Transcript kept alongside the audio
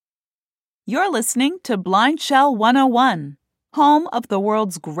You're listening to BlindShell 101, home of the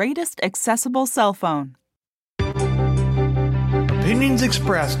world's greatest accessible cell phone. Opinions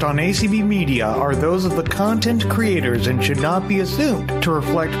expressed on ACB Media are those of the content creators and should not be assumed to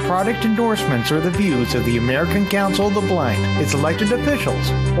reflect product endorsements or the views of the American Council of the Blind, its elected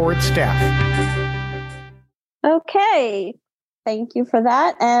officials, or its staff. Okay. Thank you for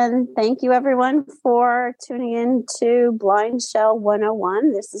that. And thank you, everyone, for tuning in to BlindShell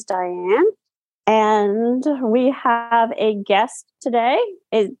 101. This is Diane. And we have a guest today.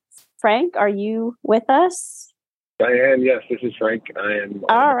 It's Frank. Are you with us? Diane, yes, this is Frank. I am.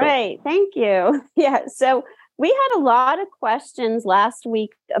 All right. Thank you. Yeah. So we had a lot of questions last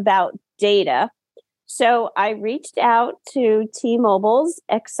week about data. So I reached out to T-Mobile's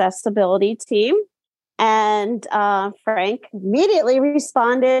accessibility team. And Frank immediately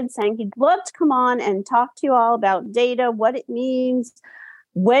responded saying he'd love to come on and talk to you all about data, what it means,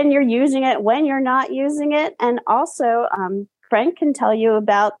 when you're using it, when you're not using it. And also, Frank can tell you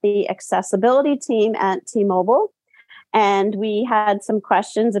about the accessibility team at T-Mobile. And we had some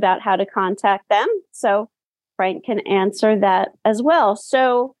questions about how to contact them. So Frank can answer that as well.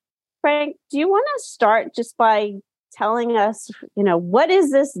 So Frank, do you want to start just by telling us, what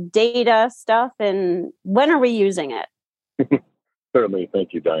is this data stuff and when are we using it? Certainly.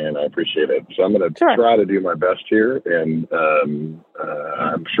 Thank you, Diane. I appreciate it. So I'm going to try to do my best here. And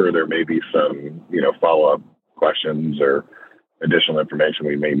I'm sure there may be some, follow-up questions or additional information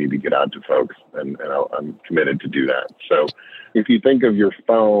we may need to get out to folks. And I'm committed to do that. So if you think of your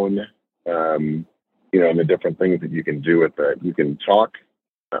phone, and the different things that you can do with it, you can talk.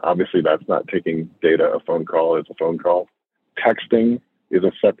 Obviously, that's not taking data. A phone call is a phone call. Texting is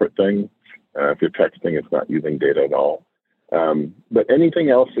a separate thing. If you're texting, it's not using data at all. But anything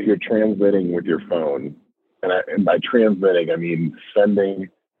else that you're transmitting with your phone, and by transmitting, I mean sending,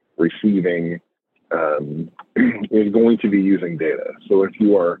 receiving, is going to be using data. So if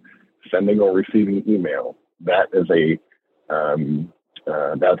you are sending or receiving email, that is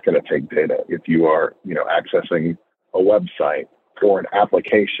that's going to take data. If you are, accessing a website, or an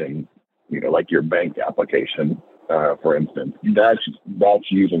application, like your bank application, for instance, that's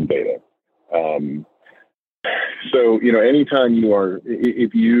using data. So, anytime you are,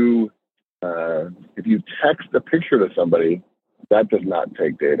 if you text a picture to somebody, that does not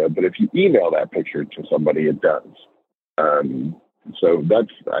take data. But if you email that picture to somebody, it does. So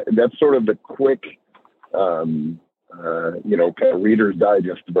that's sort of the quick, kind of Reader's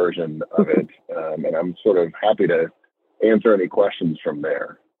Digest version of it. And I'm sort of happy to answer any questions from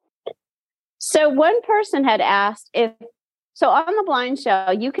there. So one person had asked so on the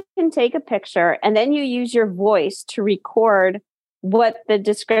BlindShell, you can take a picture and then you use your voice to record what the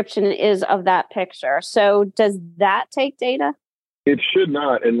description is of that picture. So does that take data? It should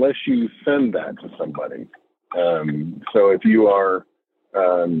not, unless you send that to somebody. So if you are,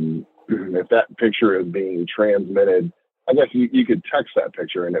 if that picture is being transmitted, I guess you could text that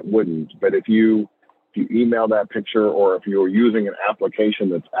picture and it wouldn't. But if you email that picture, or if you're using an application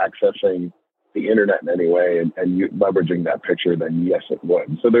that's accessing the internet in any way and you leveraging that picture, then yes, it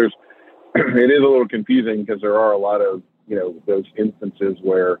would. So it is a little confusing because there are a lot of, those instances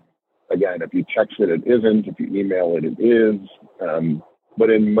where, again, if you text it, it isn't. If you email it, it is. But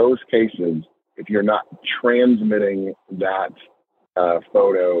in most cases, if you're not transmitting that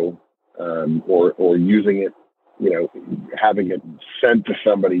photo or using it, having it sent to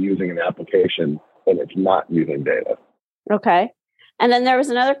somebody using an application, and it's not using data. Okay. And then there was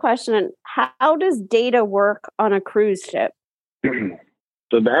another question. How does data work on a cruise ship?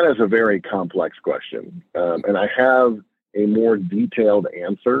 So that is a very complex question. And I have a more detailed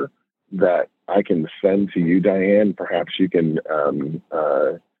answer that I can send to you, Diane. Perhaps you can,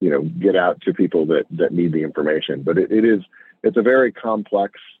 get out to people that need the information. But it's a very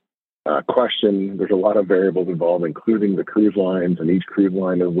complex question. There's a lot of variables involved, including the cruise lines, and each cruise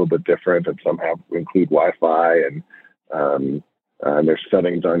line is a little bit different, and some include Wi-Fi, and there's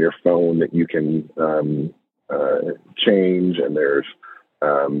settings on your phone that you can change, and there's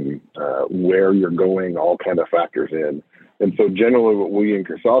where you're going, all kind of factors in. And so generally what we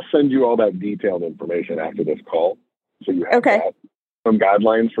encourage, so I'll send you all that detailed information after this call, so you have some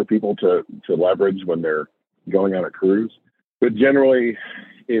guidelines for people to leverage when they're going on a cruise. But generally,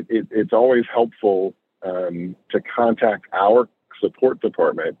 it's always helpful to contact our support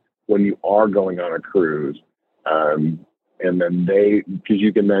department when you are going on a cruise. And then because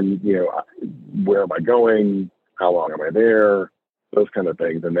you can then, where am I going? How long am I there? Those kind of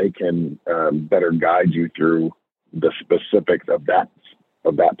things. And they can better guide you through the specifics of that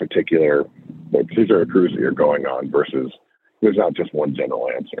particular cruise that you're going on versus there's not just one general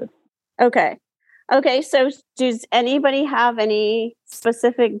answer. Okay. Okay. So does anybody have any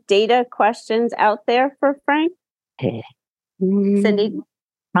specific data questions out there for Frank? Cindy?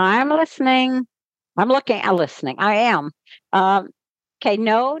 I'm listening. I'm listening. I am. Okay.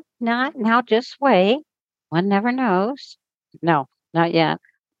 No, not now. Just wait. One never knows. No, not yet.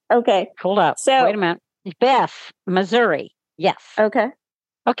 Okay. Hold up. So, wait a minute. Beth, Missouri. Yes. Okay.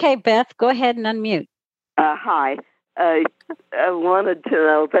 Okay, Beth, go ahead and unmute. Hi. I wanted to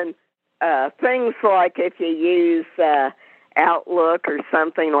know things like if you use Outlook or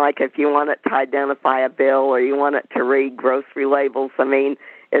something, like if you want it to identify a bill or you want it to read grocery labels. I mean,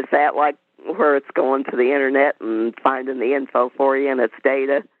 is that like where it's going to the internet and finding the info for you and its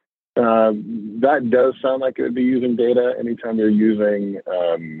data? That does sound like it would be using data anytime you're using,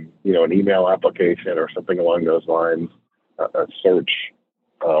 an email application or something along those lines, a search,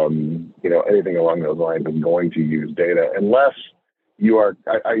 anything along those lines is going to use data unless you are,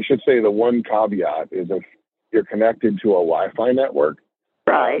 I should say the one caveat is if you're connected to a Wi-Fi network,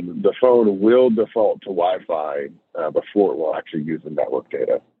 right. The phone will default to Wi-Fi before it will actually use the network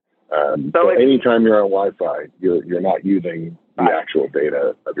data. So anytime you're on Wi-Fi, you're not using the actual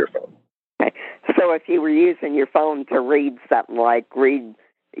data of your phone. Okay. So if you were using your phone to read something like read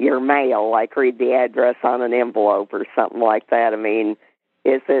your mail, like read the address on an envelope or something like that, I mean,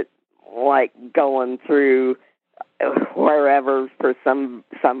 is it like going through wherever for some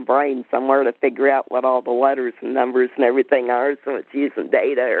brain somewhere to figure out what all the letters and numbers and everything are, so it's using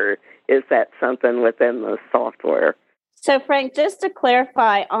data, or is that something within the software? So, Frank, just to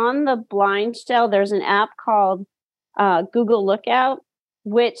clarify, on the BlindShell, there's an app called Google Lookout,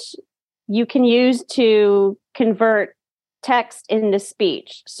 which you can use to convert text into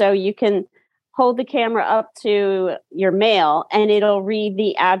speech. So you can hold the camera up to your mail and it'll read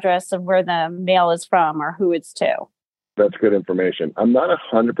the address of where the mail is from or who it's to. That's good information. I'm not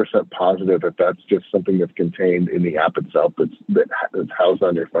 100% positive if that's just something that's contained in the app itself that's housed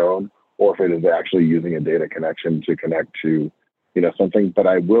on your phone, or if it is actually using a data connection to connect to, something. But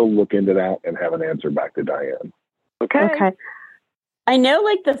I will look into that and have an answer back to Diane. Okay. I know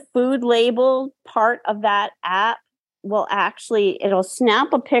like the food label part of that app it'll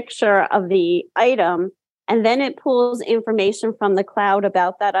snap a picture of the item and then it pulls information from the cloud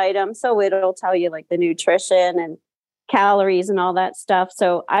about that item. So it'll tell you like the nutrition and calories and all that stuff.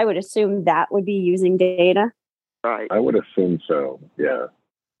 So I would assume that would be using data. Right. I would assume so. Yeah.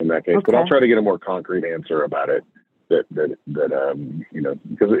 In that case, but I'll try to get a more concrete answer about it. That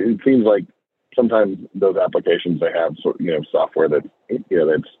because it seems like sometimes those applications they have software that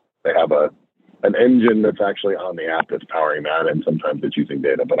they have an engine that's actually on the app that's powering that, and sometimes it's using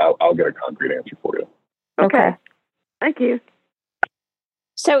data. But I'll get a concrete answer for you. Okay. Thank you.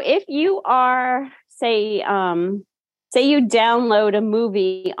 So if you are, say you download a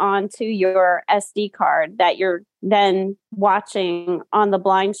movie onto your SD card that you're then watching on the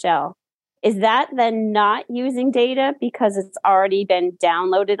BlindShell, is that then not using data because it's already been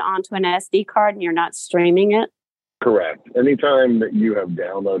downloaded onto an SD card and you're not streaming it? Correct. Anytime that you have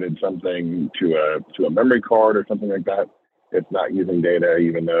downloaded something to a memory card or something like that, it's not using data,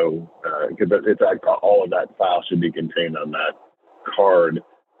 even though because it's all of that file should be contained on that card.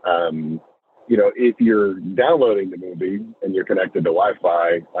 If you're downloading the movie and you're connected to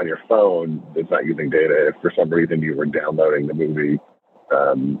Wi-Fi on your phone, it's not using data. If for some reason you were downloading the movie,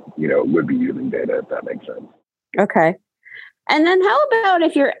 it would be using data, if that makes sense. Okay. And then how about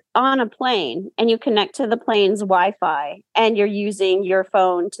if you're on a plane and you connect to the plane's Wi-Fi and you're using your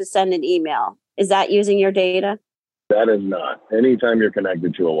phone to send an email? Is that using your data? That is not. Anytime you're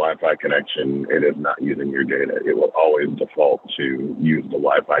connected to a Wi-Fi connection, it is not using your data. It will always default to use the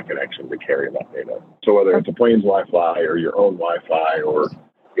Wi-Fi connection to carry that data. So whether it's a plane's Wi-Fi or your own Wi-Fi or,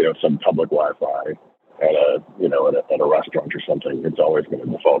 some public Wi-Fi at a restaurant or something, it's always going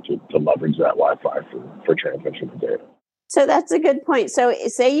to default to leverage that Wi-Fi for transmission of data. So that's a good point. So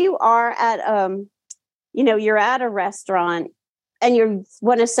say you are at, you're at a restaurant and you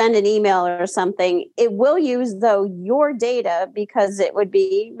want to send an email or something, it will use, though, your data because it would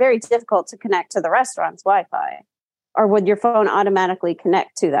be very difficult to connect to the restaurant's Wi-Fi. Or would your phone automatically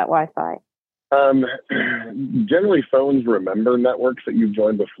connect to that Wi-Fi? Generally, phones remember networks that you've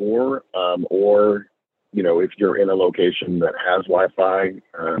joined before, or if you're in a location that has Wi-Fi,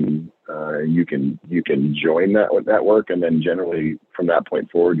 you can join that network, and then generally from that point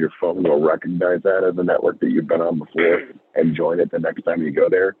forward, your phone will recognize that as a network that you've been on before and join it the next time you go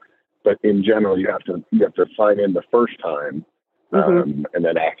there. But in general, you have to sign in the first time, and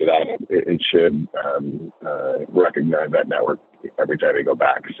then after that, it should recognize that network every time you go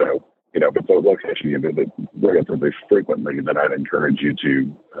back. So if it's a location you visit relatively frequently, then I'd encourage you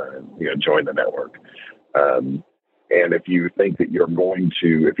to, join the network. And if you think that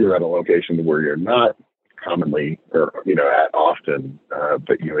if you're at a location where you're not commonly or, at often,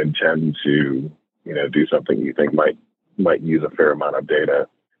 but you intend to, do something you think might use a fair amount of data,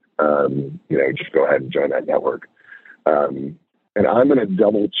 just go ahead and join that network. And I'm going to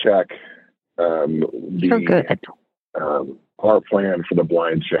double check our plan for the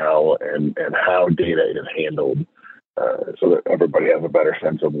BlindShell and how data is handled, so that everybody has a better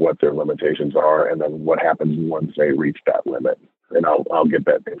sense of what their limitations are and then what happens once they reach that limit. And I'll get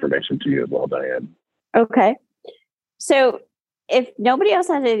that information to you as well, Diane. Okay. So if nobody else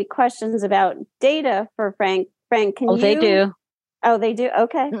has any questions about data for Frank, can you? They do. Oh, they do?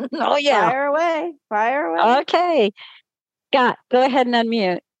 Okay. Oh, yeah. Fire away. Okay. Scott, go ahead and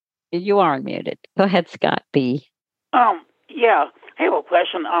unmute. You are unmuted. Go ahead, Scott B. Yeah. I have a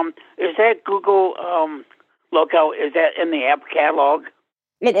question. Is that Google Lookout, is that in the app catalog?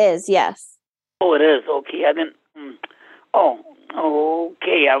 It is, yes. Oh, it is. Okay. I didn't.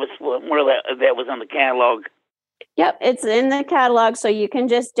 Okay. I was wondering that was in the catalog. Yep, it's in the catalog, so you can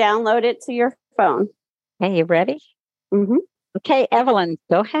just download it to your phone. Hey, you ready? Mm-hmm. Okay, Evelyn,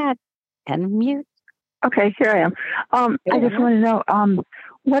 go ahead and mute. Okay, here I am. I just want to know,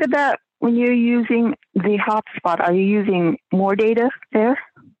 what about when you're using the hotspot? Are you using more data there?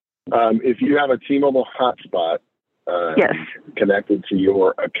 If you have a T-Mobile hotspot yes. connected to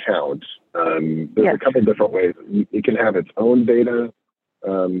your account, there's a couple different ways. It can have its own data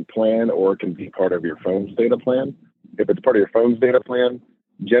plan, or it can be part of your phone's data plan. If it's part of your phone's data plan,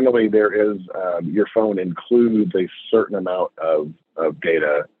 generally there is your phone includes a certain amount of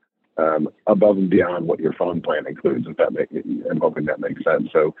data above and beyond what your phone plan includes. I'm hoping that makes sense.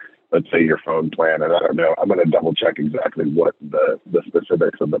 So let's say your phone plan, and I don't know, I'm going to double check exactly what the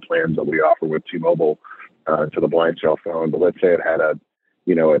specifics of the plans that we offer with T-Mobile to the BlindShell phone. But let's say it had a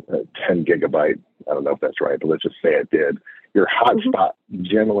 10 gigabyte. I don't know if that's right, but let's just say it did. Your hotspot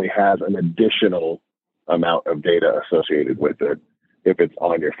generally has an additional amount of data associated with it if it's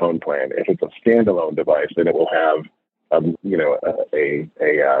on your phone plan. If it's a standalone device, then it will have an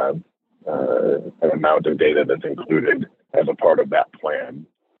amount of data that's included as a part of that plan.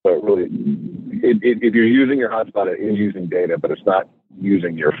 So really, if you're using your hotspot, it is using data, but it's not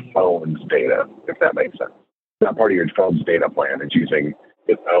using your phone's data, if that makes sense. It's not part of your phone's data plan. It's using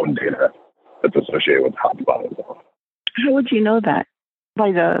its own data that's associated with the hotspot itself. How would you know that?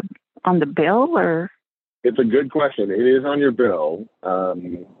 On the bill, or? It's a good question. It is on your bill,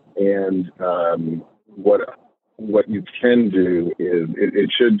 what you can do is it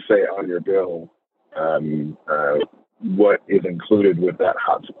should say on your bill what is included with that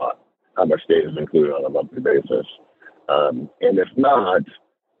hotspot, how much data is included on a monthly basis. And if not,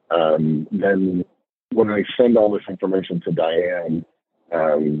 then when I send all this information to Diane,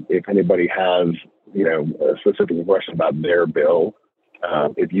 if anybody has a specific question about their bill,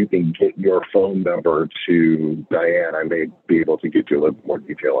 if you can get your phone number to Diane, I may be able to get you a little more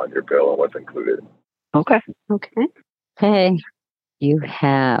detail on your bill and what's included. Okay. Okay. You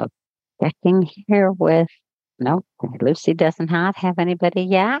have checking here with, no, Lucy doesn't have anybody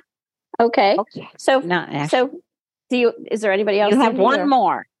yet. Okay. So, no, is there anybody else? You have one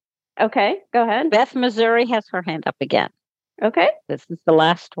more. Okay, go ahead. Beth, Missouri has her hand up again. Okay. This is the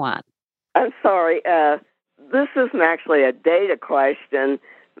last one. I'm sorry. This isn't actually a data question,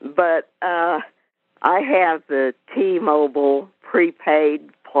 but I have the T-Mobile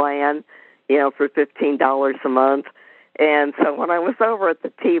prepaid plan, for $15 a month. And so when I was over at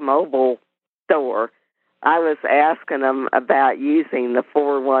the T-Mobile store, I was asking them about using the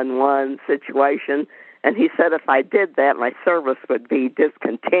 411 situation. And he said if I did that, my service would be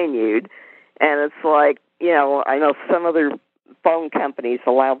discontinued. And it's like, I know some other phone companies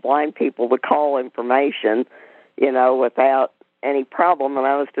allow blind people to call information, without any problem. And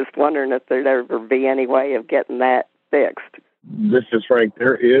I was just wondering if there'd ever be any way of getting that fixed. This is Frank.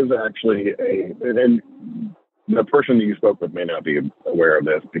 There is actually and the person that you spoke with may not be aware of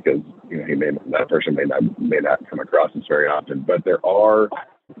this because that person may not come across this very often. But there are,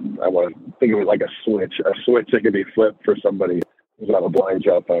 I want to think of it like a switch that can be flipped for somebody who's on a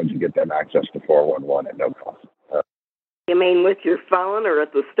BlindShell phone to get them access to 411 at no cost. You mean with your phone or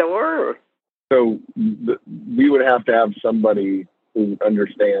at the store? Or? So we would have to have somebody who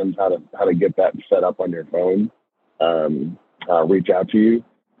understands how to get that set up on your phone reach out to you.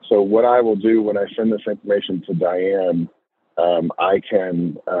 So what I will do when I send this information to Diane, I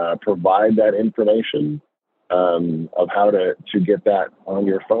can provide that information of how to get that on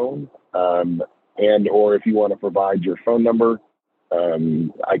your phone, and or if you want to provide your phone number,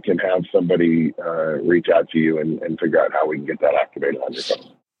 I can have somebody reach out to you and figure out how we can get that activated on your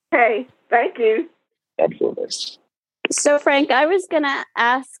phone. Hey, thank you. Absolutely. So, Frank, I was going to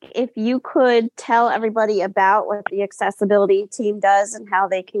ask if you could tell everybody about what the accessibility team does and how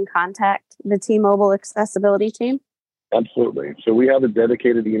they can contact the T-Mobile accessibility team. Absolutely. So we have a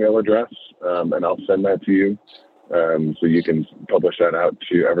dedicated email address, and I'll send that to you. So you can publish that out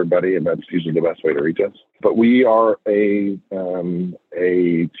to everybody, and that's usually the best way to reach us. But we are a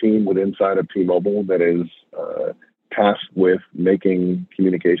team inside of T-Mobile that is tasked with making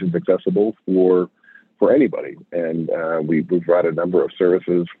communications accessible for anybody, and we provide a number of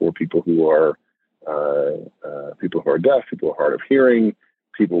services for people who are deaf, people who are hard of hearing,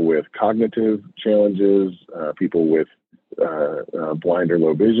 people with cognitive challenges, people with blind or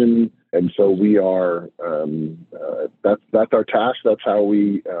low vision. And so we are, that's our task. That's how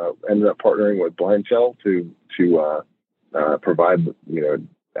we ended up partnering with BlindShell to provide,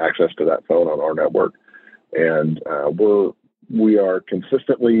 access to that phone on our network. And we are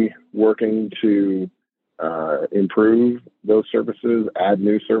consistently working to improve those services, add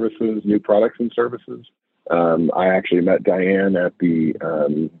new services, new products and services. I actually met Diane at the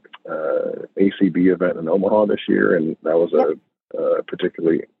ACB event in Omaha this year, and that was a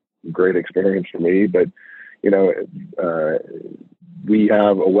particularly great experience for me. But, we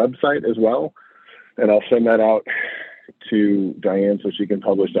have a website as well, and I'll send that out to Diane so she can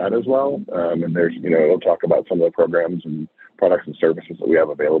publish that as well. And there's, it'll talk about some of the programs and products and services that we have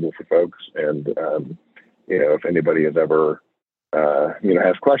available for folks. And, if anybody has ever,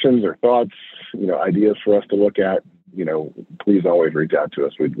 has questions or thoughts, ideas for us to look at, please always reach out to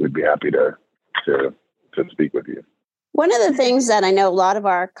us. We'd be happy to speak with you. One of the things that I know a lot of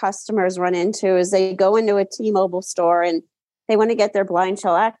our customers run into is they go into a T-Mobile store and they want to get their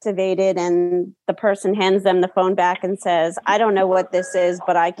BlindShell activated, and the person hands them the phone back and says, I don't know what this is,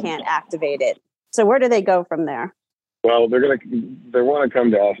 but I can't activate it. So where do they go from there? Well, they want to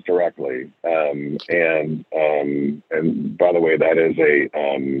come to us directly. And by the way, that is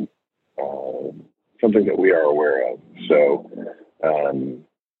something that we are aware of. So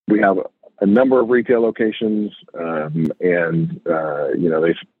we have a number of retail locations, and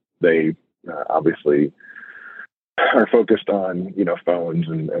they obviously are focused on phones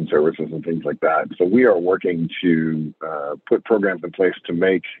and services and things like that. So we are working to put programs in place to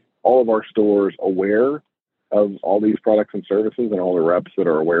make all of our stores aware of all these products and services, and all the reps that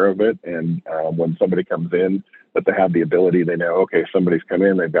are aware of it. And when somebody comes in, that they have the ability, they know, okay, somebody's come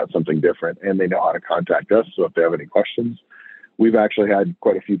in, they've got something different, and they know how to contact us. So if they have any questions, we've actually had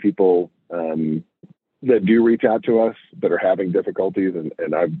quite a few people that do reach out to us that are having difficulties.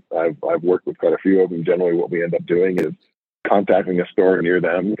 And I've worked with quite a few of them. Generally what we end up doing is contacting a store near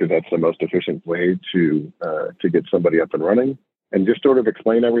them, because that's the most efficient way to get somebody up and running, and just sort of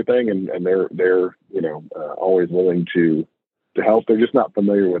explain everything. And they're always willing to help. They're just not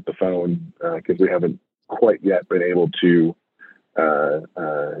familiar with the phone, because we haven't quite yet been able to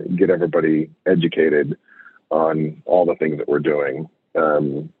get everybody educated on all the things that we're doing.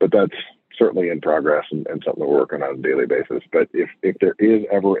 But that's certainly in progress and something we're working on a daily basis. But if there is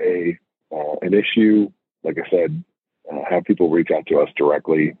ever an issue, like I said, have people reach out to us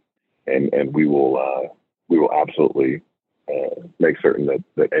directly, and we will absolutely make certain that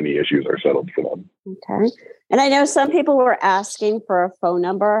any issues are settled for them. Okay. And I know some people were asking for a phone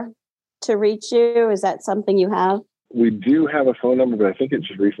number to reach you. Is that something you have? We do have a phone number, but I think it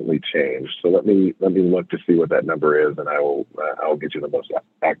just recently changed. So let me look to see what that number is, and I'll get you the most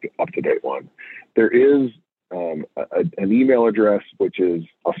up-to-date one. There is an email address, which is,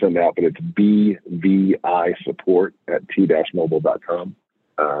 I'll send out, but it's bvisupport@t-mobile.com.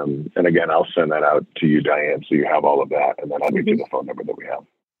 And again, I'll send that out to you, Diane, so you have all of that, and then I'll get you the phone number that we have.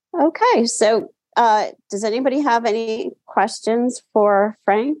 Okay. So does anybody have any questions for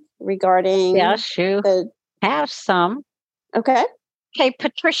Frank regarding? Yes, you have some. Okay. Okay,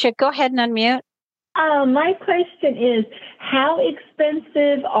 Patricia, go ahead and unmute. My question is, how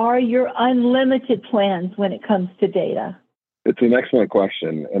expensive are your unlimited plans when it comes to data? It's an excellent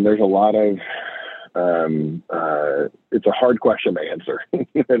question, and there's a lot of it's a hard question to answer,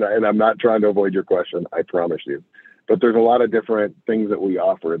 and I'm not trying to avoid your question, I promise you. But there's a lot of different things that we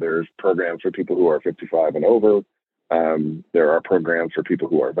offer. There's programs for people who are 55 and over. There are programs for people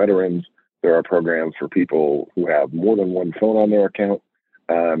who are veterans. There are programs for people who have more than one phone on their account.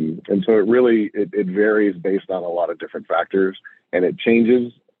 And so it varies based on a lot of different factors, and it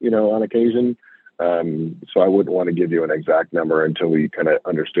changes, on occasion. So I wouldn't want to give you an exact number until we kind of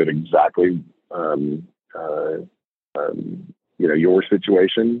understood exactly, your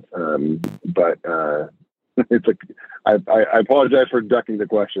situation. But it's I apologize for ducking the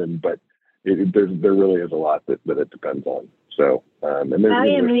question, but there really is a lot that it depends on. So, and there's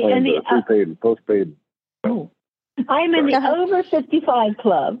plans that are prepaid and postpaid. Oh, I'm in the over 55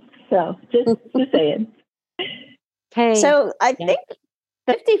 club, so just saying. Okay. So I think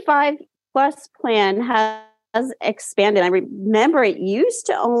 55 plus plan has expanded. I remember it used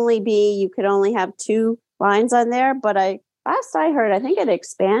to only be you could only have 2 lines on there, but last I heard, I think it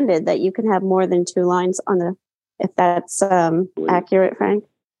expanded that you can have more than 2 lines on the. If that's accurate, Frank.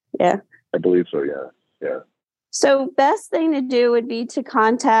 Yeah, I believe so. Yeah. So best thing to do would be to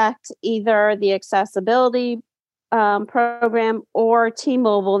contact either the accessibility program or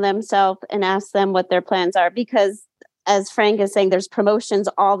T-Mobile themselves and ask them what their plans are, because as Frank is saying, there's promotions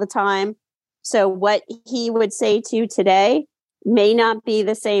all the time. So what he would say to you today may not be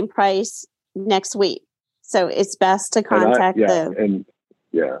the same price next week. So it's best to contact and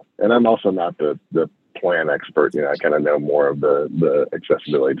I'm also not the plan expert. I kind of know more of the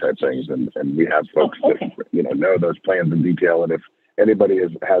accessibility type things, and we have folks that know those plans in detail. And if anybody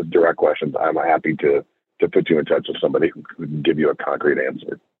has direct questions, I'm happy to put you in touch with somebody who can give you a concrete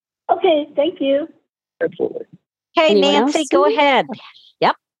answer. Okay, thank you. Absolutely. Hey, Anyone Nancy, else? go ahead.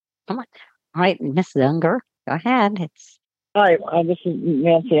 Yep. Come on. All right, Miss Unger, go ahead. Hi, this is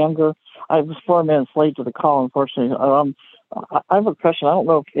Nancy Unger. I was 4 minutes late to the call, unfortunately. I have a question. I don't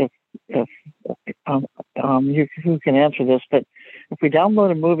know if you can answer this, but if we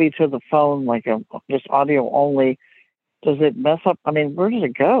download a movie to the phone, like just audio only, does it mess up? I mean, where does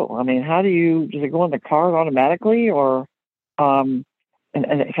it go? I mean, does it go in the card automatically, or and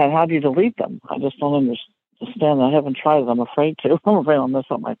how do you delete them? I just don't understand. I haven't tried it. I'm afraid to. I'm afraid I'll mess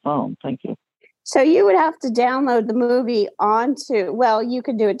up my phone. Thank you. So you would have to download the movie you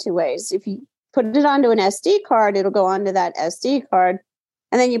could do it 2 ways. If you put it onto an SD card, it'll go onto that SD card.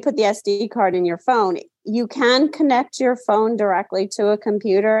 And then you put the SD card in your phone. You can connect your phone directly to a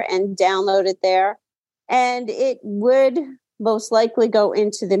computer and download it there. And it would most likely go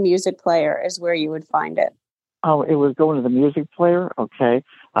into the music player is where you would find it. Oh, it would go into the music player? Okay.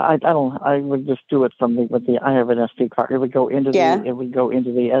 I would just do it I have an SD card. It would go into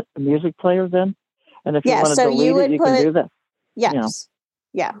the music player then? And if you want to delete it, you can do that? Yes.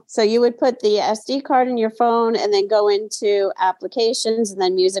 Yeah. So you would put the SD card in your phone and then go into applications and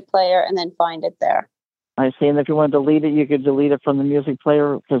then music player and then find it there. I see. And if you want to delete it, you could delete it from the music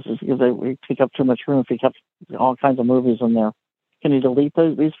player because we take up too much room if you kept all kinds of movies in there. Can you delete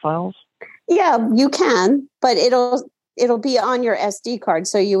these files? Yeah, you can, but it'll be on your SD card.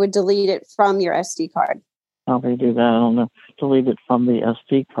 So you would delete it from your SD card. How do you do that? I don't know. Delete it from the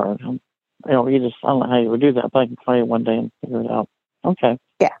SD card. I don't know how you would do that, but I can try it one day and figure it out. Okay.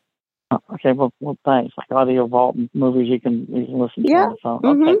 Yeah. Okay. Well, thanks. Like Audio Vault movies, you can listen to on the phone.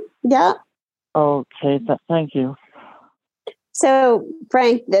 Mm-hmm. Okay. Yeah. Okay. Thank you. So,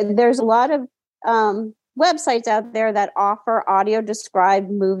 Frank, there's a lot of websites out there that offer audio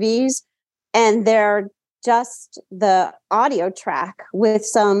described movies, and they're just the audio track with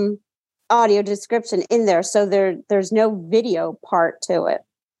some audio description in there. So there's no video part to it.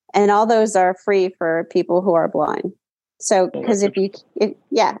 And all those are free for people who are blind. So, because if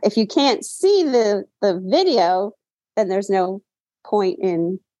you can't see the video, then there's no point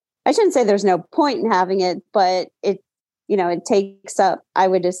I shouldn't say there's no point in having it, but it takes up, I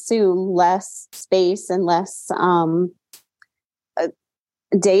would assume, less space and less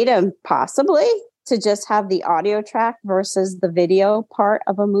data possibly to just have the audio track versus the video part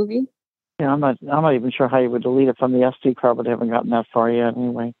of a movie. Yeah, I'm not even sure how you would delete it from the SD card, but I haven't gotten that far yet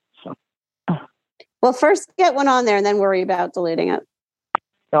anyway. So. Well, first get one on there and then worry about deleting it.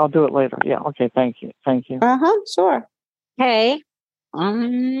 I'll do it later. Yeah. Okay. Thank you. Sure. Okay.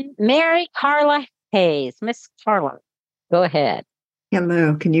 Mary Carla Hayes. Miss Carla, go ahead.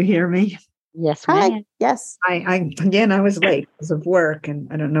 Hello. Can you hear me? Yes, ma'am. Hi. Yes. I was late because of work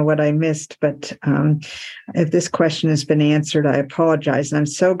and I don't know what I missed, but if this question has been answered, I apologize. And I'm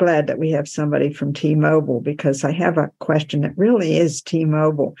so glad that we have somebody from T-Mobile because I have a question that really is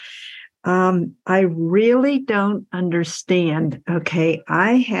T-Mobile. I really don't understand. Okay.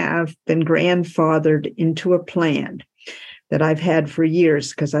 I have been grandfathered into a plan that I've had for years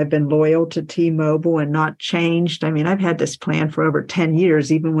because I've been loyal to T-Mobile and not changed. I mean, I've had this plan for over 10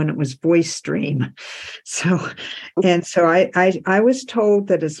 years, even when it was voice stream. So I was told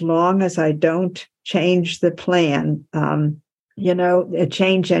that as long as I don't change the plan,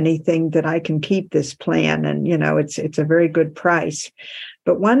 change anything, that I can keep this plan. And, it's a very good price.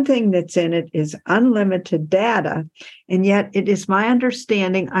 But one thing that's in it is unlimited data. And yet it is my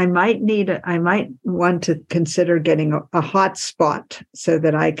understanding I might want to consider getting a hotspot so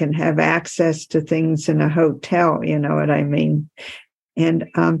that I can have access to things in a hotel, you know what I mean? But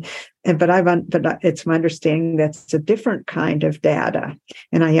it's my understanding that's a different kind of data.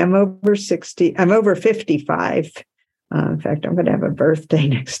 And I am over 60, I'm over 55. In fact, I'm going to have a birthday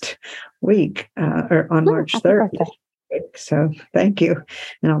next week or on March 3rd. So thank you.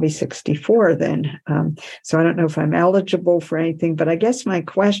 And I'll be 64 then. So I don't know if I'm eligible for anything, but I guess my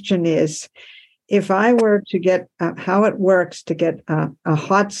question is, if I were to get how it works to get a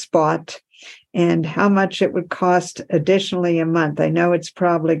hotspot and how much it would cost additionally a month. I know it's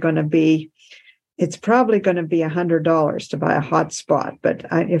probably going to be $100 to buy a hotspot, but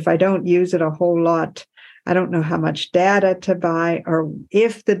if I don't use it a whole lot, I don't know how much data to buy, or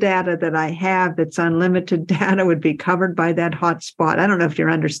if the data that I have that's unlimited data would be covered by that hotspot. I don't know if you're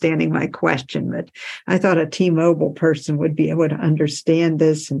understanding my question, but I thought a T-Mobile person would be able to understand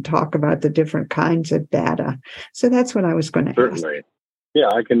this and talk about the different kinds of data. So that's what I was going to ask. Certainly. Yeah,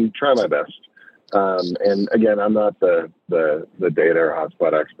 I can try my best. And again, I'm not the data or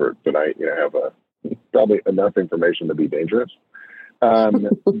hotspot expert, but I have probably enough information to be dangerous.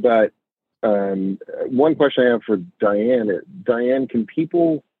 But one question I have for Diane is, Diane, can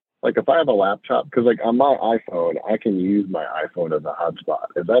people, like if I have a laptop, because like on my iPhone, I can use my iPhone as a hotspot.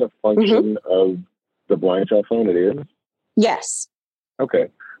 Is that a function of the BlindShell phone? It is? Yes.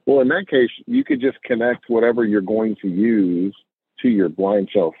 Okay. Well, in that case, you could just connect whatever you're going to use to your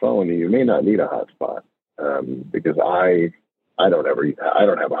BlindShell phone, and you may not need a hotspot because I don't have a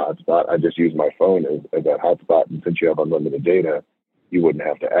hotspot. I just use my phone as that hotspot, and since you have unlimited data, you wouldn't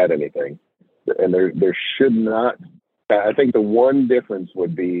have to add anything. And there should not. I think the one difference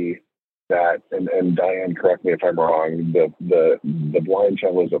would be that, and Diane, correct me if I'm wrong. The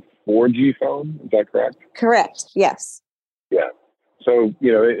BlindShell is a 4G phone. Is that correct? Correct. Yes. Yeah. So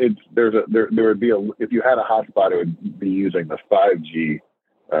there would be if you had a hotspot, it would be using the 5G,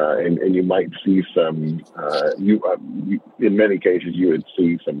 and you might see some. In many cases, you would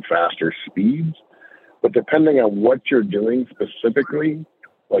see some faster speeds. But depending on what you're doing specifically,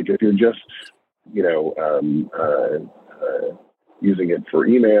 like if you're just, using it for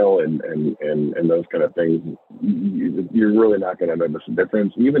email and those kind of things, you're really not going to notice a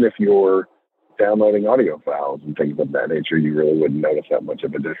difference. Even if you're downloading audio files and things of that nature, you really wouldn't notice that much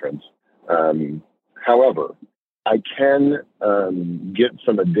of a difference. However, I can get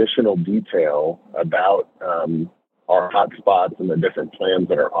some additional detail about our hotspots and the different plans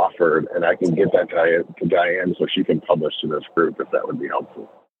that are offered, and I can get that to Diane so she can publish to this group if that would be helpful.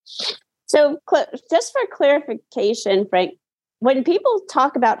 So just for clarification, Frank, when people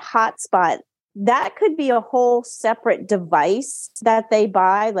talk about hotspot, that could be a whole separate device that they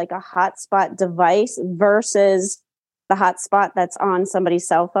buy, like a hotspot device versus the hotspot that's on somebody's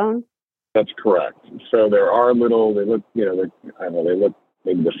cell phone? That's correct. So there are they look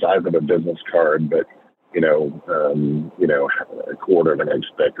maybe the size of a business card, but a quarter of an inch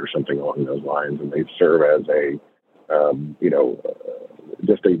thick or something along those lines, and they serve as a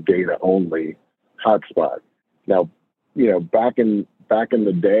just a data only hotspot. Now, back in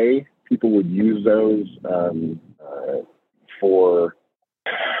the day, people would use those for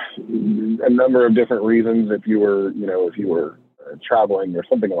a number of different reasons. If you were traveling or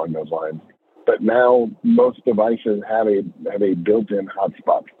something along those lines. But now most devices have a built-in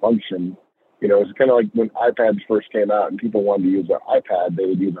hotspot function. It's kind of like when iPads first came out and people wanted to use their iPad, they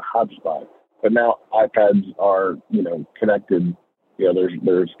would use a hotspot. But now iPads are, connected. There's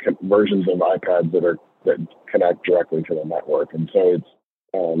versions of iPads that connect directly to the network, and so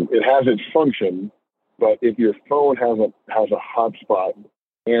it has its function. But if your phone has a hotspot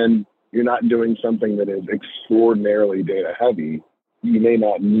and you're not doing something that is extraordinarily data heavy, you may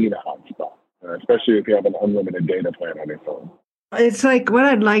not need a hotspot, especially if you have an unlimited data plan on your phone. It's like what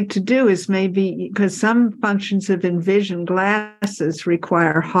I'd like to do is maybe, because some functions of Envision glasses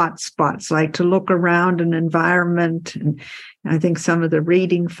require hotspots, like to look around an environment. And I think some of the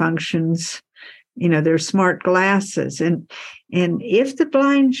reading functions, they're smart glasses. And if the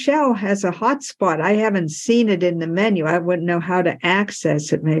BlindShell has a hotspot, I haven't seen it in the menu. I wouldn't know how to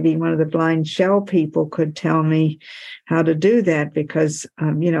access it. Maybe one of the BlindShell people could tell me how to do that, because,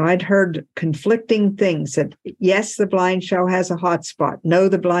 I'd heard conflicting things that, yes, the BlindShell has a hotspot. No,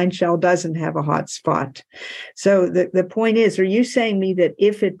 the BlindShell doesn't have a hotspot. So the point is, are you saying me that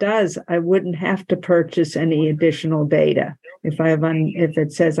if it does, I wouldn't have to purchase any additional data if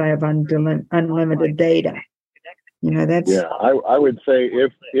it says I have unlimited data? That's. Yeah, I would say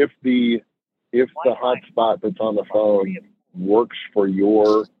if the hotspot that's on the phone works for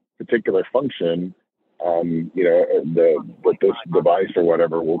your particular function, with this device or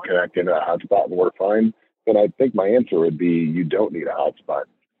whatever will connect into a hotspot and work fine, then I think my answer would be you don't need a hotspot.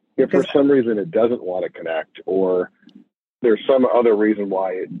 If for some reason it doesn't want to connect, or there's some other reason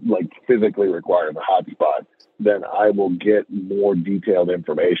why it physically requires a hotspot, then I will get more detailed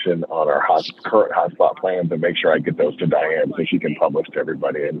information on our current hotspot plans and make sure I get those to Diane so she can publish to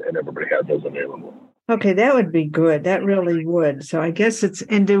everybody and everybody has those available. Okay, that would be good. That really would. So I guess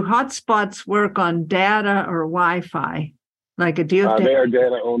and do hotspots work on data or Wi-Fi? Do you have they are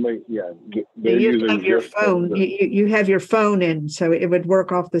data only. Yeah. You have your phone. You have your phone in, so it would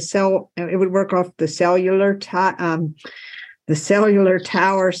work off the cellular the cellular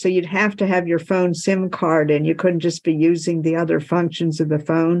tower. So you'd have to have your phone SIM card, and you couldn't just be using the other functions of the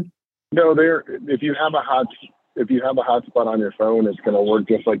phone. No, if you have a hotspot on your phone, it's going to work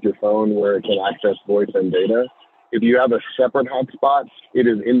just like your phone, where it can access voice and data. If you have a separate hotspot, it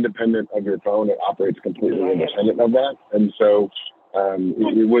is independent of your phone. It operates completely independent of that. And so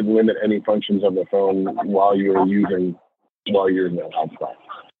it would limit any functions of the phone while you're using that hotspot.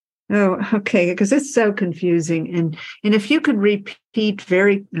 Oh, okay, because it's so confusing. And if you could repeat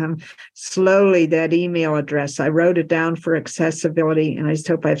very slowly that email address. I wrote it down for accessibility, and I just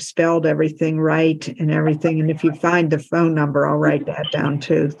hope I've spelled everything right and everything. And if you find the phone number, I'll write that down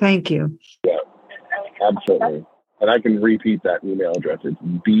too. Thank you. Yeah, absolutely. And I can repeat that email address. It's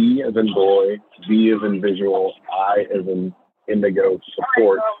B as in boy, V as in visual, I as in indigo,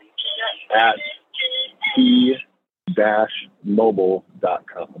 support at t-mobile.com.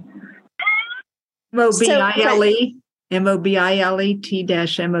 M-O-B-I-L-E, M-O-B-I-L-E,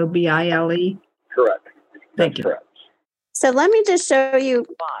 T-mobile. Correct. Thank you. Correct. So let me just show you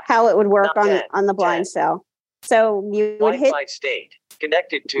how it would work on the BlindShell. So you would Wi-Fi state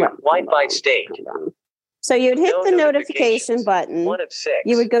connected to Wi-Fi state. So you'd hit the notification button. 1 of 6.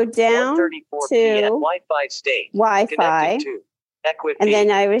 You would go down to Wi-Fi state. Wi-Fi. And then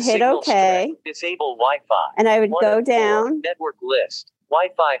I would hit OK. Disable Wi-Fi. And I would go down. Network list.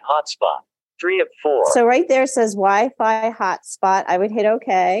 Wi-Fi hotspot. 3 of 4. So right there says Wi-Fi hotspot. I would hit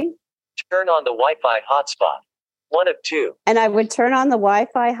OK. Turn on the Wi-Fi hotspot. 1 of 2. And I would turn on the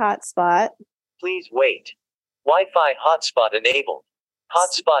Wi-Fi hotspot. Please wait. Wi-Fi hotspot enabled.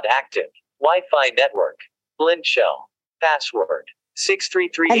 Hotspot active. Wi-Fi network. BlindShell. Password.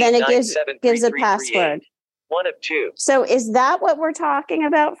 633. And then it gives a password. 1 of 2. So is that what we're talking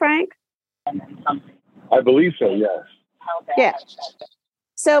about, Frank? I believe so, yes. Yeah.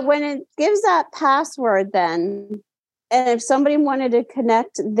 So when it gives that password then, and if somebody wanted to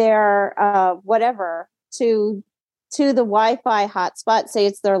connect their whatever to the Wi-Fi hotspot, say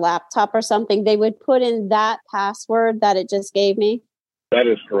it's their laptop or something, they would put in that password that it just gave me? That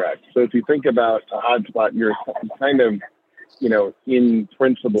is correct. So if you think about a hotspot, you're kind of, in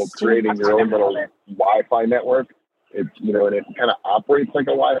principle, creating your own little Wi-Fi network. It's, and it kind of operates like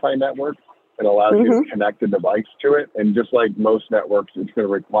a Wi-Fi network. It allows you to connect a device to it. And just like most networks, it's going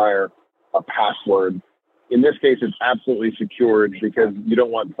to require a password. In this case, it's absolutely secured because you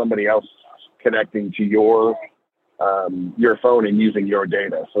don't want somebody else connecting to your phone and using your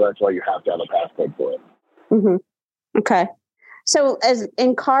data. So that's why you have to have a passcode for it. Mm-hmm. Okay. So as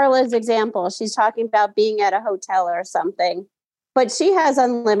in Carla's example, she's talking about being at a hotel or something, but she has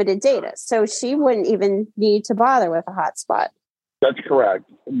unlimited data. So she wouldn't even need to bother with a hotspot. That's correct.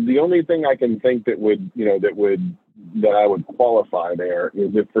 The only thing I can think that I would qualify there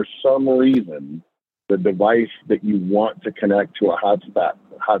is if for some reason the device that you want to connect to a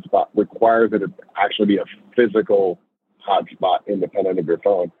hotspot requires that it actually be a physical hotspot independent of your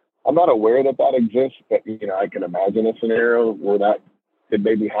phone. I'm not aware that exists, but I can imagine a scenario where that could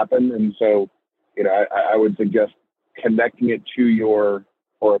maybe happen. And so, I would suggest connecting it to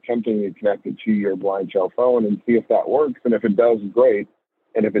or attempting to connect it to your BlindShell phone and see if that works. And if it does, great.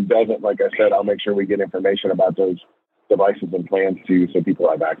 And if it doesn't, like I said, I'll make sure we get information about those devices and plans too, so people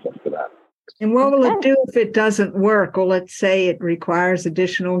have access to that. And what will it do if it doesn't work? Will it say it requires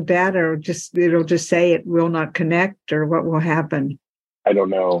additional data, or it'll just say it will not connect, or what will happen? I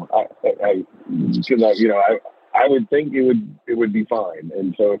don't know. I would think it would be fine.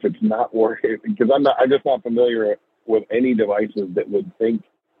 And so if it's not working, because I'm just not familiar with any devices that would think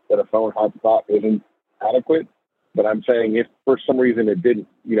that a phone hotspot isn't adequate. But I'm saying if for some reason it didn't,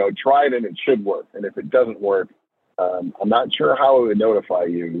 try it and it should work. And if it doesn't work, I'm not sure how it would notify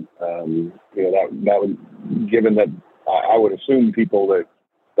you. That would, given that I would assume people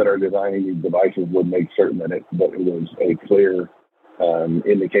that are designing these devices would make certain that it was a clear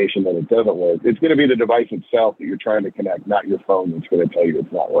indication that it doesn't work. It's going to be the device itself that you're trying to connect, not your phone, that's going to tell you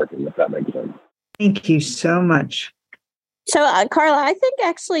it's not working, if that makes sense. Thank you so much. So, Carla, I think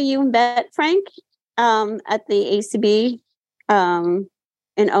actually you met Frank at the ACB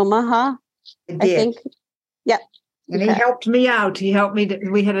in Omaha. I think. Yep. And he helped me out. He helped me.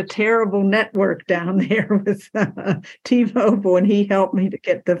 We had a terrible network down there with T-Mobile, and he helped me to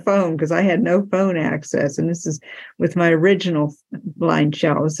get the phone because I had no phone access. And this is with my original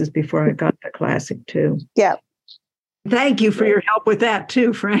BlindShell. This is before I got the Classic 2. Yeah. Thank you for your help with that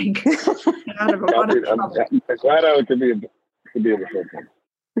too, Frank. I'm glad I could be of assistance.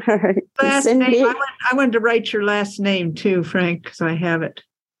 All right. Last name. I wanted to write your last name too, Frank, because I have it.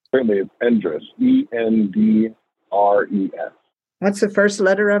 Certainly, it's Endres. ENDRES. What's the first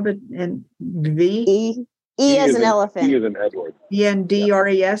letter of it? And V? E as an elephant. E as an Edward.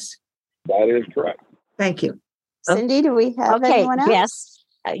 ENDRES? That is correct. Thank you. Cindy, do we have anyone else? Yes.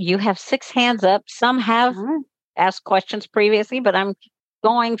 You have 6 hands up. Some have asked questions previously, but I am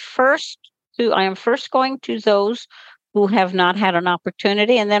first going to those who have not had an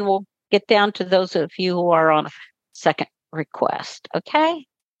opportunity, and then we'll get down to those of you who are on a second request. Okay?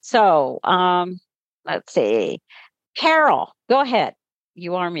 So, let's see. Carol, go ahead.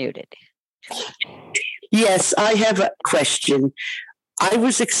 You are muted. Yes, I have a question. I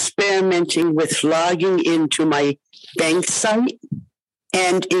was experimenting with logging into my bank site,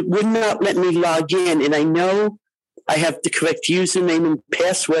 and it would not let me log in. And I know I have the correct username and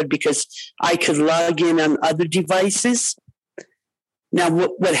password because I could log in on other devices. Now,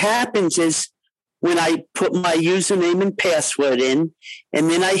 what happens is when I put my username and password in, and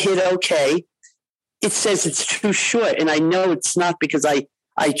then I hit OK, it says it's too short. And I know it's not because I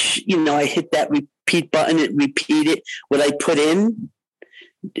hit that repeat button and repeated what I put in.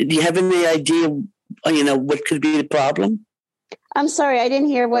 Do you have any idea, what could be the problem? I'm sorry, I didn't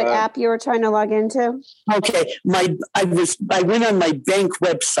hear what app you were trying to log into. Okay, I went on my bank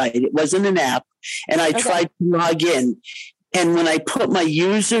website. It wasn't an app, and I tried to log in. And when I put my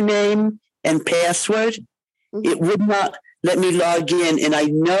username and password, it would not let me log in. And I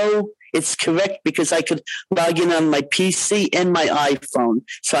know it's correct because I could log in on my PC and my iPhone.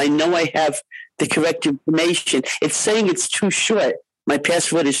 So I know I have the correct information. It's saying it's too short. My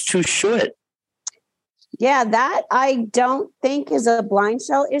password is too short. Yeah, that I don't think is a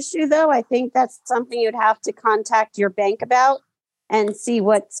BlindShell issue, though. I think that's something you'd have to contact your bank about and see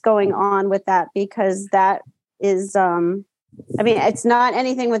what's going on with that, because that is, it's not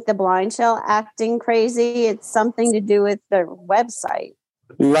anything with the BlindShell acting crazy. It's something to do with the website.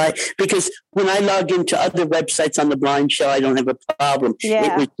 Right, because when I log into other websites on the BlindShell, I don't have a problem.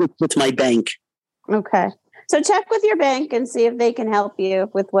 Yeah. It was with my bank. Okay. So check with your bank and see if they can help you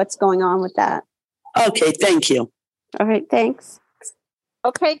with what's going on with that. Okay, thank you. All right, thanks.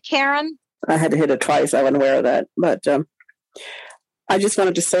 Okay, Karen. I had to hit it twice. I wasn't aware of that. But I just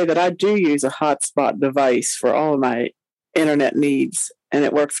wanted to say that I do use a hotspot device for all of my internet needs, and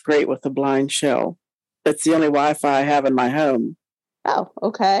it works great with the BlindShell. It's the only Wi-Fi I have in my home. Oh,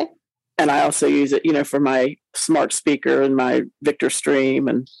 okay. And I also use it, for my smart speaker and my Victor Stream,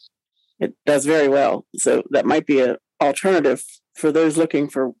 and it does very well. So that might be an alternative for those looking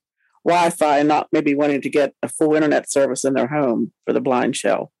for Wi-Fi and not maybe wanting to get a full internet service in their home for the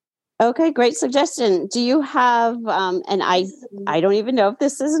BlindShell. Okay, great suggestion. Do you have, and I don't even know if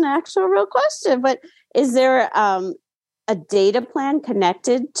this is an actual real question, but is there a data plan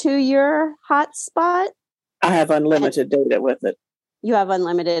connected to your hotspot? I have unlimited data with it. You have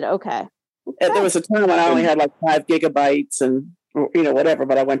unlimited, okay. There was a time when I only had like 5 gigabytes and, whatever,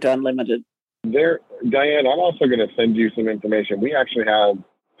 but I went to unlimited. Diane, I'm also going to send you some information. We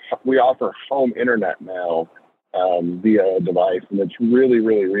offer home internet now via a device, and it's really,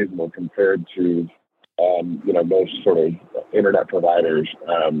 really reasonable compared to, most sort of internet providers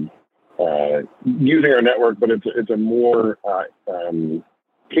using our network, but it's a more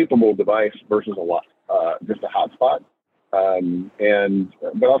capable device versus just a hotspot.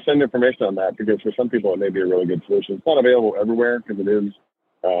 But I'll send information on that because for some people it may be a really good solution. It's not available everywhere because it is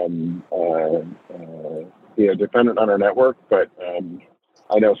dependent on our network, but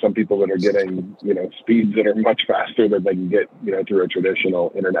I know some people that are getting speeds that are much faster than they can get through a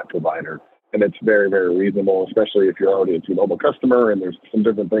traditional internet provider, and it's very, very reasonable, especially if you're already a T-Mobile customer. And there's some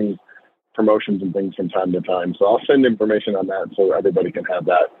different things, promotions and things from time to time. So I'll send information on that so everybody can have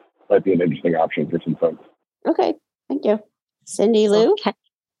that. Might be an interesting option for some folks. Okay. Thank you. Cindy Lou? Okay.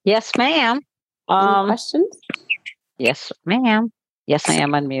 Yes, ma'am. Any questions? Yes, ma'am. Yes, I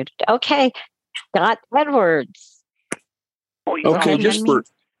am unmuted. Okay. Scott Edwards. Okay,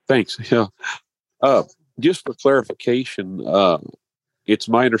 thanks. Yeah. Just for clarification, it's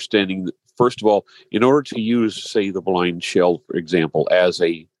my understanding that, first of all, in order to use, say, the BlindShell, for example, as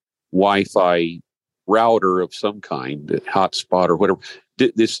a Wi-Fi router of some kind, hotspot or whatever.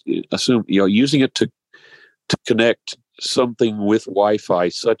 This assume using it to connect something with Wi-Fi,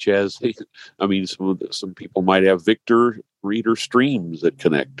 such as, I mean, some people might have Victor reader streams that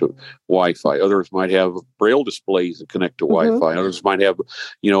connect to Wi-Fi. Others might have Braille displays that connect to Wi-Fi. Others might have,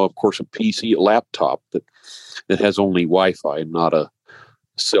 of course, a PC, a laptop that has only Wi-Fi and not a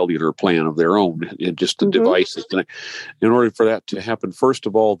cellular plan of their own, and just a device that connect. In order for that to happen, first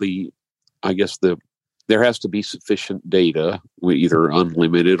of all, there has to be sufficient data, either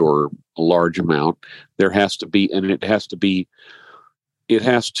unlimited or a large amount. There has to be, and it has to be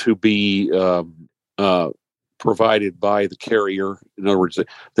provided by the carrier. In other words,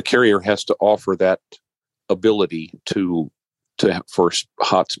 the carrier has to offer that ability for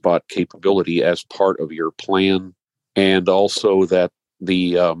hotspot capability as part of your plan, and also that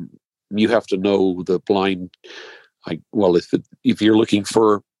you have to know the blind. If you're looking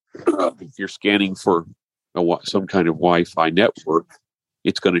for, if you're scanning for some kind of Wi-Fi network,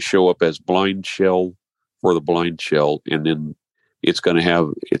 it's going to show up as BlindShell for the BlindShell, and then it's going to have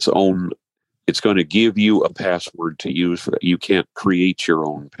its own. It's going to give you a password to use for that. You can't create your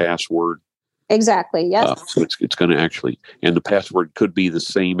own password. Exactly. Yes. So it's going to actually, and the password could be the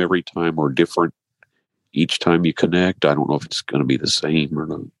same every time or different each time you connect. I don't know if it's going to be the same or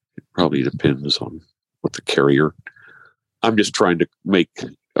not. It probably depends on what the carrier. I'm just trying to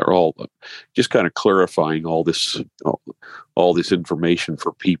just kind of clarifying all this information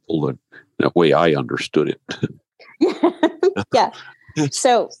for people, and that way I understood it. Yeah.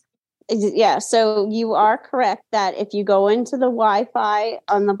 So you are correct that if you go into the Wi-Fi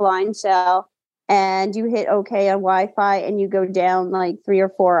on the BlindShell and you hit OK on Wi-Fi and you go down like 3 or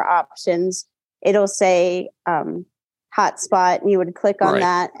 4 options, it'll say hotspot, and you would click on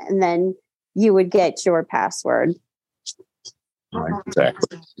that, and then you would get your password. Right,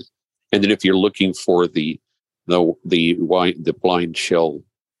 exactly. And then if you're looking for the BlindShell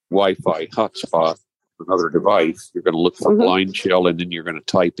Wi-Fi hotspot, another device, you're going to look for BlindShell, and then you're going to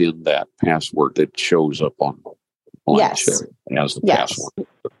type in that password that shows up on BlindShell as the password.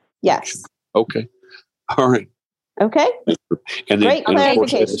 Yes. Okay. All right. Okay. And then, great and of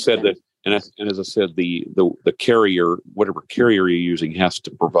course, clarification. as I said, as I said, the carrier, whatever carrier you're using, has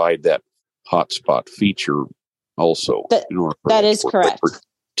to provide that hotspot feature also. That is correct.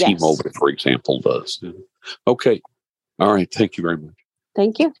 T-Mobile, for example, does. Okay. All right. Thank you very much.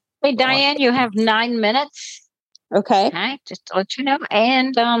 Thank you. Hey, Diane, you have 9 minutes. Okay. Just to let you know.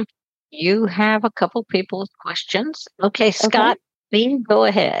 And you have a couple people with questions. Okay, Scott, Bean, go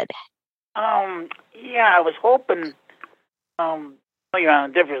ahead. Yeah, I was hoping, you're on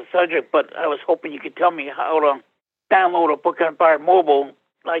a different subject, but I was hoping you could tell me how to download a book on Bar Mobile.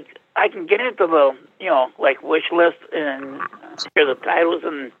 Like, I can get into the, wish list and hear the titles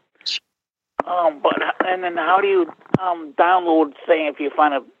and, and then how do you download, say, if you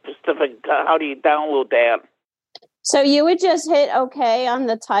find a specific, how do you download that? So you would just hit OK on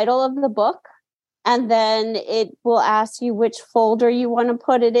the title of the book, and then it will ask you which folder you want to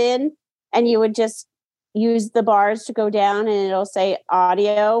put it in, and you would just use the bars to go down, and it'll say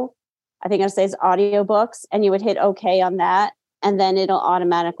audio. I think it says audiobooks, and you would hit OK on that, and then it'll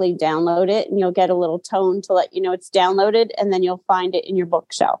automatically download it, and you'll get a little tone to let you know it's downloaded, and then you'll find it in your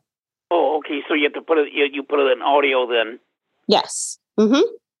bookshelf. Oh, okay. So you have to put it. You put it in audio then. Yes. Mm-hmm.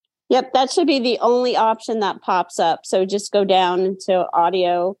 Yep. That should be the only option that pops up. So just go down into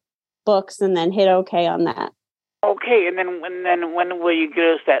audio books and then hit OK on that. Okay. And then when will you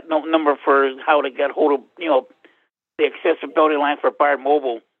give us that number for how to get hold of the accessibility line for Bard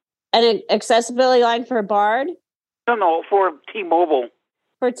Mobile? An accessibility line for Bard? No, for T-Mobile.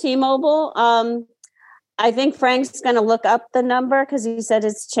 For T-Mobile, I think Frank's going to look up the number because he said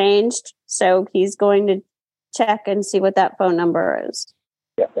it's changed. So he's going to check and see what that phone number is.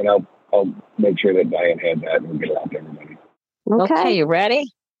 Yeah, and I'll make sure that Diane had that and we'll get it out to everybody. Okay, you ready?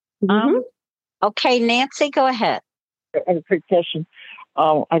 Mm-hmm. Okay, Nancy, go ahead. I have a quick question.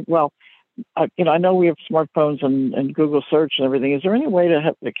 I know we have smartphones and Google search and everything. Is there any way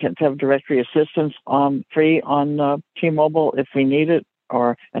to have directory assistance free on T-Mobile if we need it?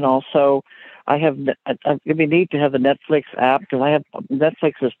 And also, it'd be neat to have the Netflix app because I have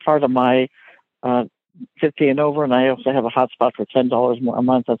Netflix as part of my 50 and over, and I also have a hotspot for $10 more a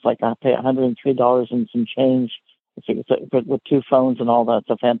month. That's like I pay $103 and some change with 2 phones and all that. It's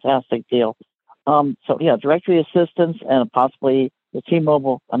a fantastic deal. Directory assistance and possibly the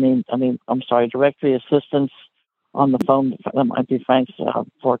T-Mobile. Directory assistance on the phone. That might be Frank's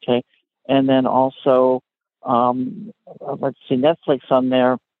forte. And then also, let's see, Netflix on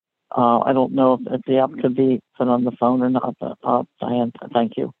there. I don't know if the app could be put on the phone or not. Diane,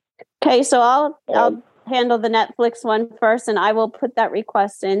 thank you. Okay, so I'll handle the Netflix one first, and I will put that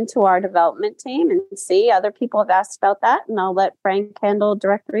request into our development team and see. Other people have asked about that, and I'll let Frank handle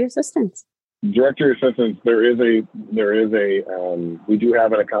directory assistance. Directory assistance, we do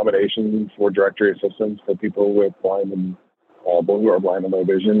have an accommodation for directory assistance for people with blind and who are blind and low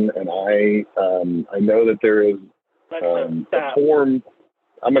vision, and I know that there is a form.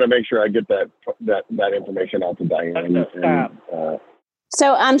 I'm going to make sure I get that information out to Diane.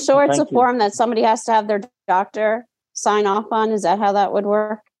 So I'm sure it's a form that somebody has to have their doctor sign off on. Is that how that would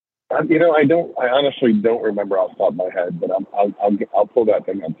work? I honestly don't remember off the top of my head, but I'll pull that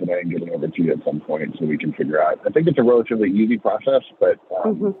thing up today and get it over to you at some point so we can figure out. I think it's a relatively easy process, but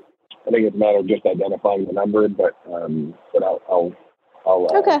I think it's a matter of just identifying the number. But I'll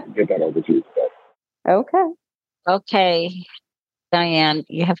get that over to you today. Okay. Diane,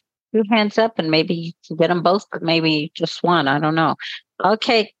 you have 2 hands up, and maybe you can get them both, but maybe just one. I don't know.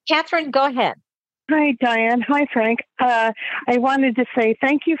 Okay, Catherine, go ahead. Hi, Diane. Hi, Frank. I wanted to say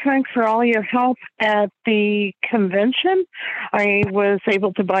thank you, Frank, for all your help at the convention. I was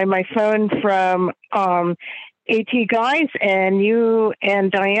able to buy my phone from AT Guys, and you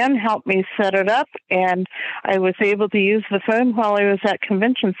and Diane helped me set it up, and I was able to use the phone while I was at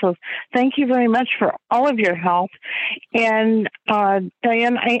convention. So thank you very much for all of your help. And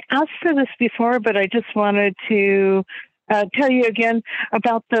Diane, I asked for this before, but I just wanted to tell you again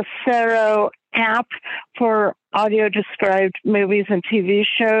about the Sero app for audio described movies and TV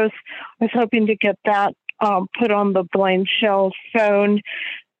shows. I was hoping to get that put on the BlindShell phone,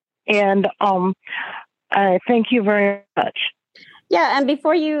 and thank you very much. Yeah, and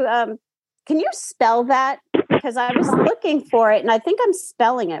before you, can you spell that? Because I was looking for it, and I think I'm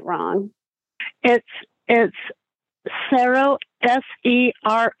spelling it wrong. It's Sero,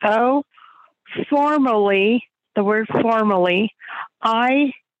 SERO, formally, the word formally,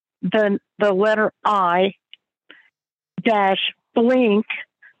 the letter I, dash blink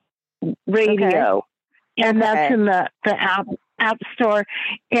radio. Okay. And that's in the app store.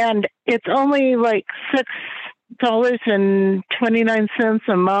 And it's only like $6.29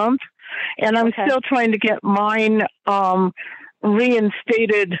 a month. And I'm still trying to get mine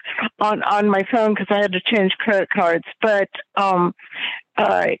reinstated on my phone because I had to change credit cards. But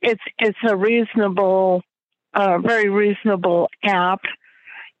it's a reasonable, very reasonable app.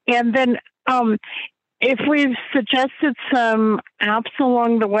 And then if we've suggested some apps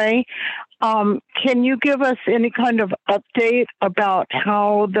along the way, can you give us any kind of update about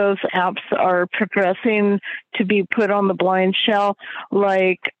how those apps are progressing to be put on the BlindShell,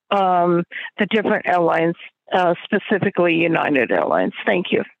 like the different airlines, specifically United Airlines?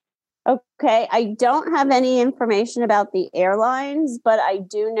 Thank you. Okay. I don't have any information about the airlines, but I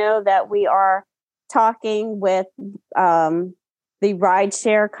do know that we are talking with the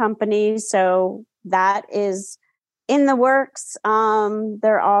rideshare companies. So that is in the works.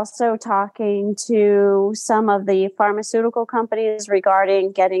 They're also talking to some of the pharmaceutical companies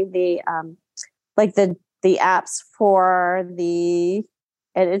regarding getting the apps for and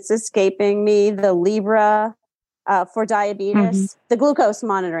it's escaping me, the Libra for diabetes, the glucose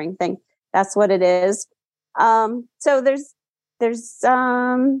monitoring thing. That's what it is. So there's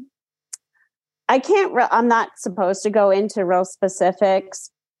I'm not supposed to go into real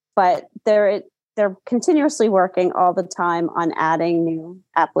specifics, but they're continuously working all the time on adding new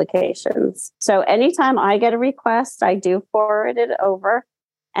applications. So anytime I get a request, I do forward it over,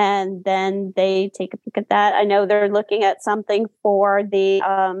 and then they take a peek at that. I know they're looking at something for the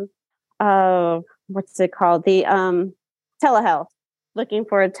what's it called? The telehealth, looking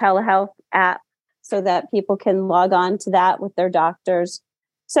for a telehealth app so that people can log on to that with their doctors.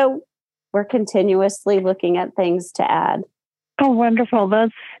 So we're continuously looking at things to add. Oh, wonderful.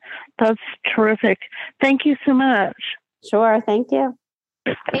 That's terrific. Thank you so much. Sure. Thank you.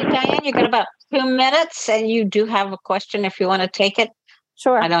 Hey, Diane, you got about 2 minutes, and you do have a question if you want to take it.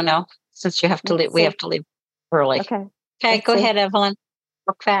 Sure. I don't know, since you have to leave. We have to leave early. Okay, go ahead, Evelyn.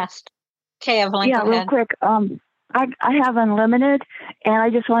 Work fast. Okay, Evelyn, yeah, go ahead. real quick. I have unlimited, and I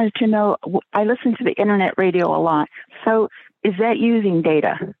just wanted to know, I listen to the internet radio a lot. So is that using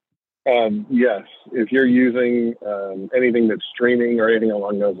data? Yes. If you're using anything that's streaming or anything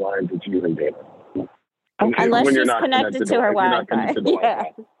along those lines, it's using data. Okay. Unless she's connected to her Wi-Fi.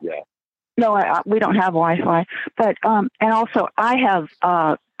 Yeah. No, we don't have Wi-Fi. But and also I have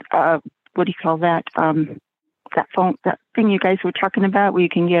what do you call that? That phone, that thing you guys were talking about, where you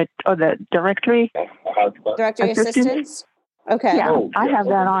can get the directory. Directory assistance. Okay. Yeah, I have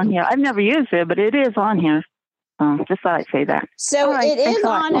that on here. I've never used it, but it is on here. Just thought I'd say that. So right, it is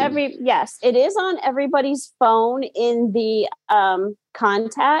on it is on everybody's phone in the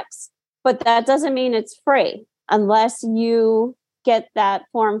contacts, but that doesn't mean it's free unless you get that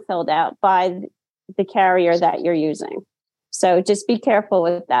form filled out by the carrier that you're using. So just be careful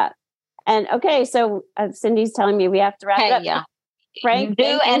with that. And okay, so Cindy's telling me we have to wrap it up. Yeah. Frank,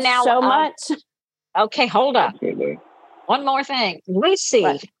 thank and you now, so much. Okay, hold up. Absolutely. One more thing. Lucy,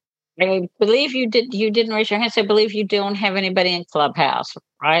 I believe you didn't raise your hand, so I believe you don't have anybody in Clubhouse,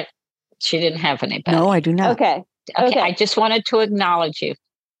 right? She didn't have anybody. No, I do not. Okay. I just wanted to acknowledge you.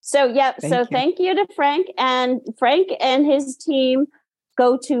 So, thank you to Frank. And Frank and his team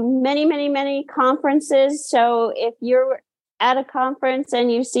go to many, many, many conferences. So if you're at a conference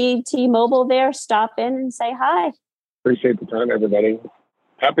and you see T-Mobile there, stop in and say hi. Appreciate the time, everybody.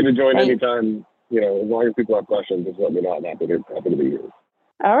 Happy to join anytime. As long as people have questions, just let me know. I'm happy to be here.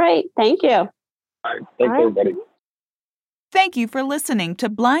 All right. Thank you. All right. Thanks, everybody. Thank you for listening to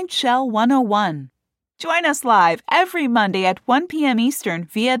BlindShell 101. Join us live every Monday at 1 p.m. Eastern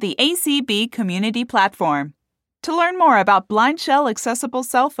via the ACB community platform. To learn more about BlindShell accessible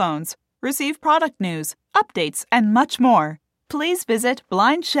cell phones, receive product news, updates, and much more, please visit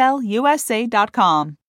blindshellusa.com.